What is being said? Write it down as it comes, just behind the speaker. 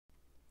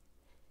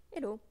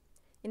Hello.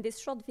 In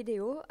this short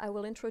video, I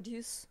will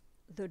introduce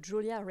the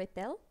Julia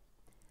REPL.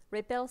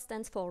 REPL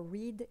stands for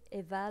Read,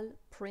 Eval,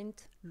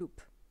 Print, Loop.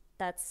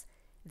 That's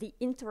the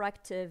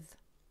interactive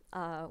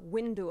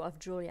window of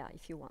Julia,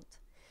 if you want.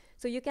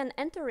 So you can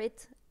enter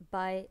it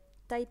by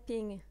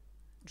typing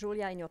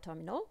Julia in your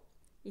terminal.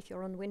 If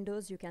you're on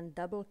Windows, you can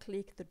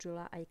double-click the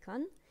Julia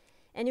icon,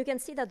 and you can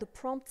see that the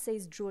prompt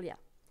says Julia.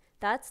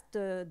 That's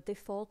the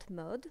default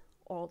mode,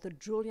 or the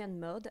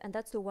Julian mode, and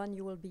that's the one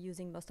you will be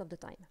using most of the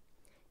time.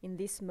 In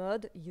this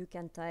mode, you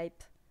can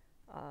type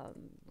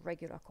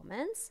regular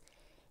commands,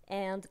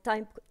 and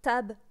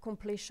tab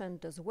completion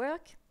does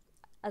work,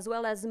 as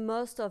well as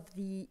most of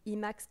the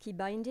Emacs key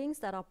bindings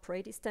that are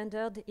pretty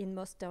standard in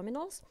most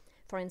terminals.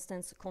 For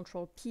instance,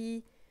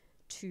 Control-P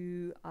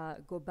to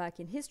go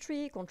back in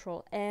history,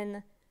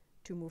 Control-N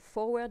to move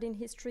forward in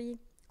history,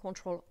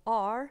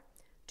 Control-R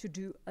to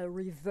do a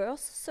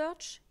reverse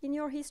search in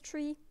your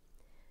history,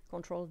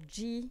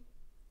 Control-G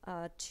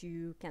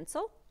to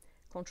cancel,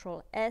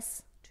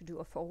 Control-S to do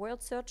a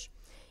forward search.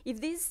 If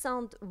these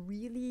sound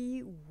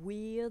really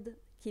weird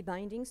key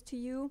bindings to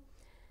you,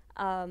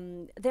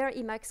 they're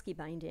Emacs key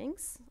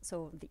bindings,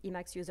 so the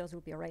Emacs users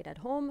will be right at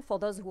home. For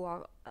those who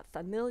are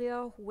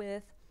familiar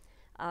with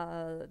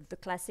the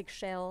classic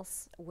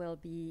shells, will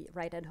be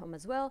right at home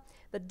as well,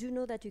 but do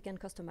know that you can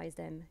customize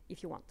them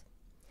if you want.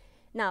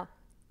 Now,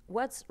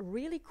 what's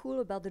really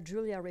cool about the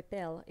Julia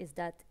REPL is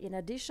that in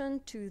addition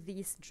to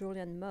this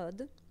Julian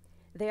mode,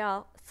 there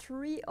are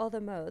 3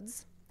 other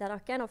modes that are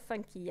kind of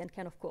funky and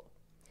kind of cool.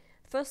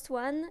 First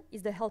one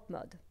is the help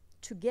mode.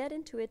 To get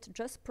into it,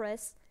 just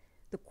press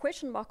the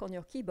question mark on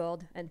your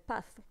keyboard and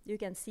path. You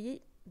can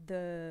see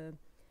the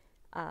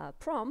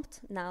prompt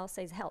now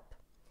says help.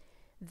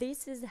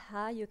 This is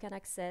how you can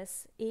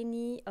access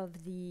any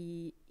of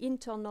the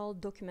internal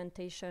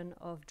documentation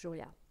of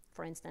Julia.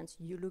 For instance,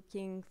 you're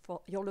looking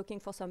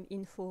for some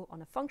info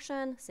on a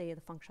function, say the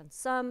function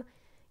sum, you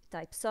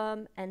type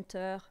sum,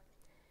 enter,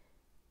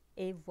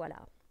 et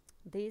voila.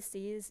 This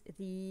is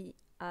the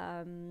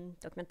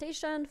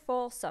documentation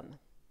for sum.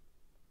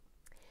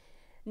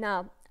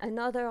 Now,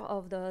 another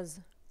of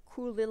those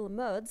cool little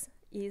modes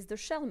is the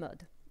shell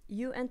mode.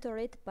 You enter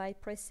it by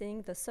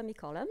pressing the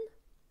semicolon.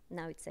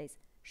 Now it says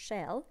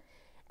shell,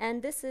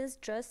 and this is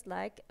just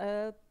like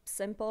a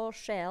simple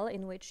shell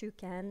in which you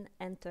can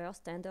enter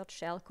standard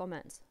shell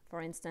commands.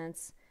 For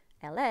instance,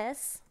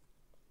 ls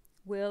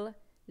will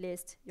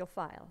list your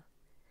file.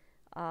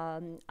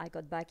 I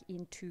got back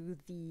into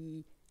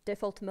the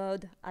default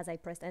mode as I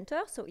pressed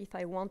enter, so if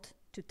I want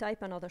to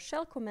type another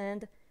shell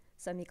command,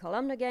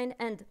 semicolon again,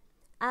 and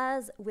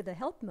as with the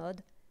help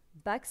mode,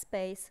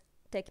 backspace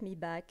take me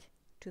back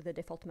to the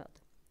default mode.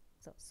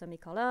 So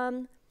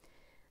semicolon,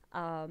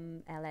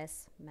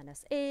 ls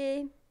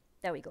 -a,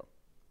 there we go.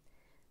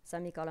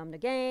 Semicolon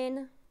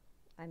again,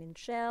 I'm in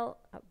shell,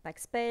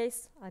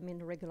 backspace, I'm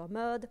in regular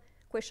mode,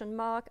 question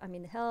mark, I'm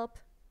in help,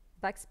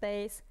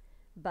 backspace,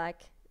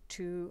 back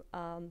to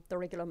the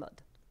regular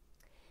mode.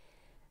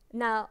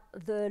 Now,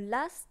 the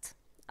last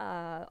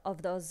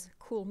of those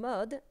cool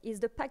mode is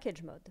the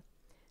package mode.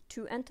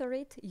 To enter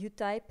it, you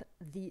type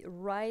the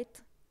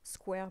right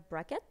square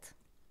bracket,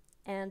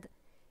 and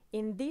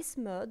in this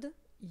mode,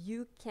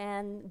 you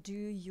can do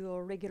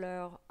your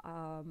regular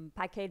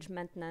package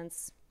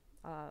maintenance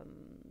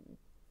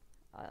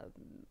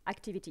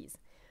activities.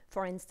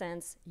 For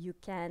instance, you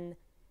can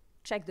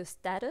check the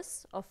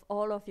status of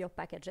all of your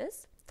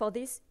packages. For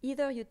this,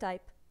 either you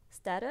type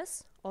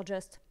status or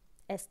just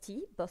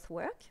st, both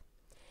work.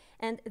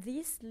 And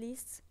this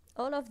lists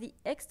all of the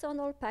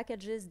external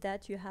packages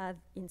that you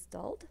have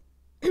installed.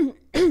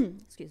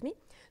 Excuse me.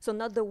 So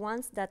not the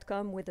ones that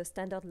come with a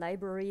standard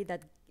library,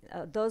 that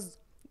those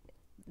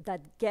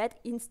that get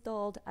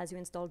installed as you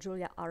install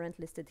Julia aren't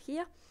listed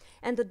here.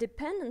 And the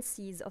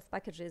dependencies of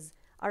packages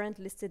aren't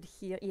listed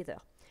here either.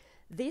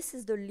 This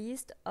is the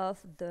list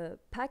of the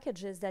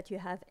packages that you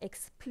have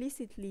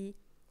explicitly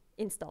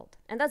installed.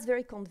 And that's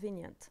very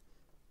convenient.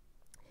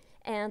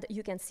 And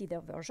you can see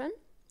their version.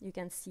 You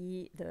can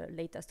see the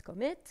latest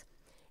commit.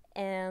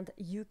 And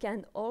you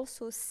can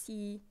also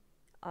see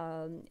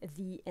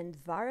the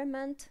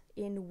environment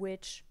in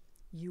which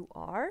you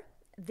are.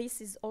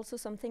 This is also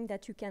something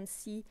that you can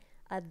see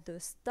at the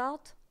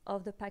start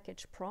of the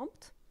package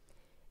prompt.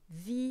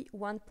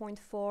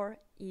 v1.4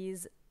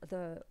 is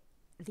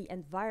the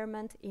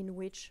environment in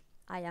which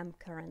I am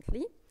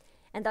currently.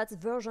 And that's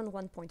version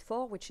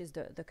 1.4, which is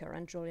the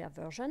current Julia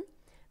version.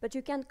 But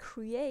you can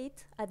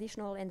create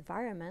additional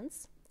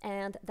environments,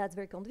 and that's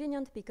very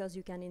convenient because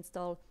you can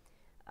install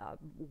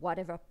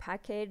whatever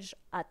package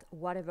at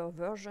whatever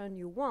version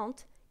you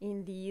want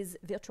in these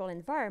virtual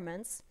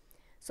environments,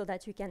 so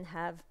that you can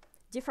have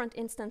different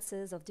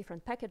instances of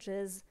different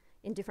packages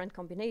in different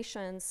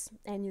combinations,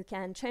 and you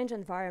can change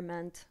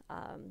environment,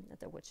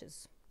 which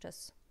is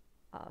just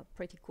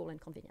pretty cool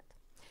and convenient.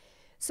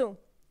 So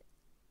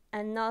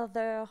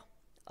another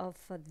of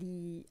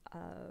the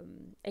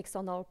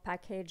external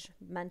package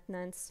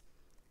maintenance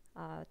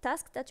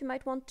task that you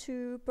might want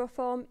to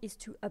perform is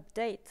to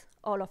update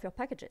all of your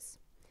packages.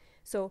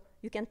 So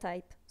you can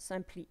type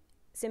simply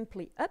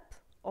up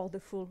or the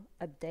full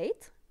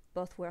update,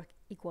 both work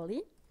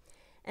equally,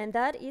 and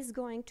that is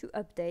going to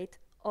update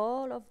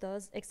all of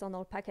those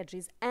external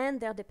packages and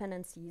their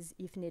dependencies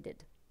if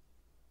needed.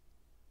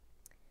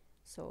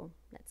 So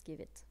let's give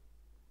it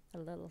a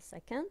little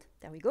second.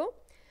 There we go.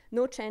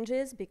 No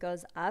changes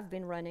because I've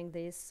been running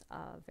this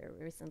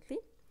very recently.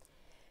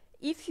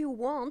 If you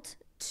want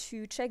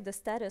to check the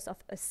status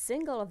of a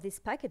single of these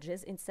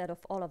packages instead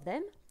of all of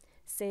them,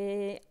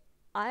 say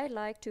I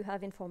like to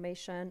have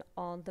information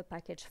on the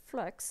package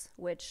Flux,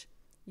 which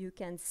you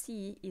can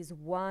see is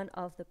one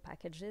of the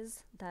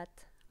packages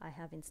that I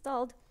have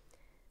installed.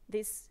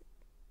 This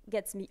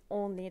gets me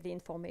only the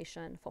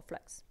information for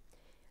Flux.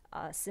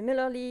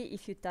 Similarly,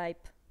 if you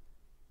type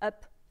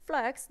up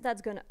Flux,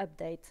 that's going to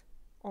update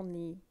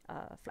only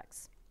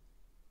Flux.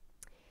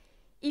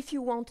 If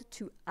you want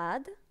to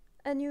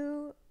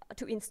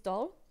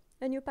install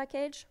a new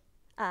package,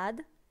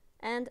 add,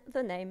 and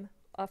the name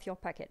of your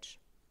package.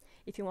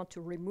 If you want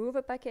to remove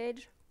a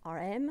package,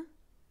 rm,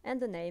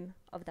 and the name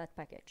of that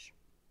package.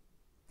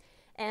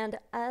 And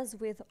as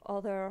with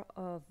other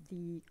of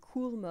the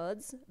cool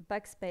mods,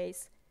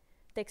 backspace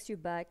takes you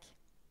back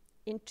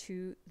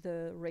into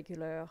the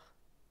regular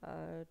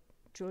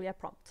Julia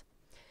prompt.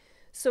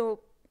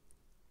 So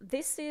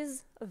this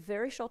is a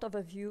very short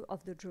overview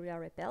of the Julia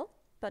REPL,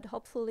 but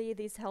hopefully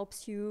this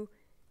helps you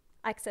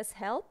access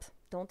help.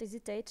 Don't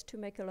hesitate to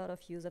make a lot of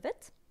use of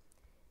it.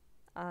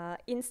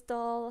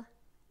 Install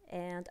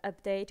and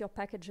update your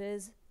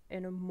packages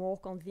in a more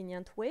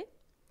convenient way,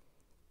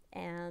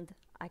 and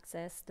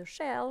access the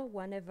shell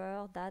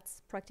whenever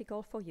that's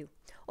practical for you.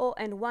 Oh,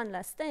 and one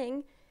last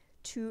thing,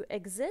 to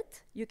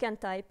exit, you can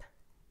type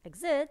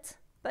exit,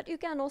 but you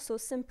can also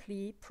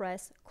simply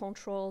press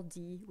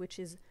Ctrl-D, which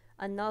is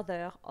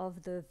another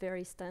of the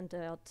very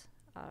standard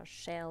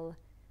shell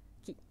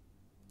key.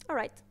 All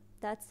right,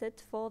 that's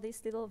it for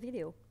this little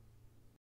video.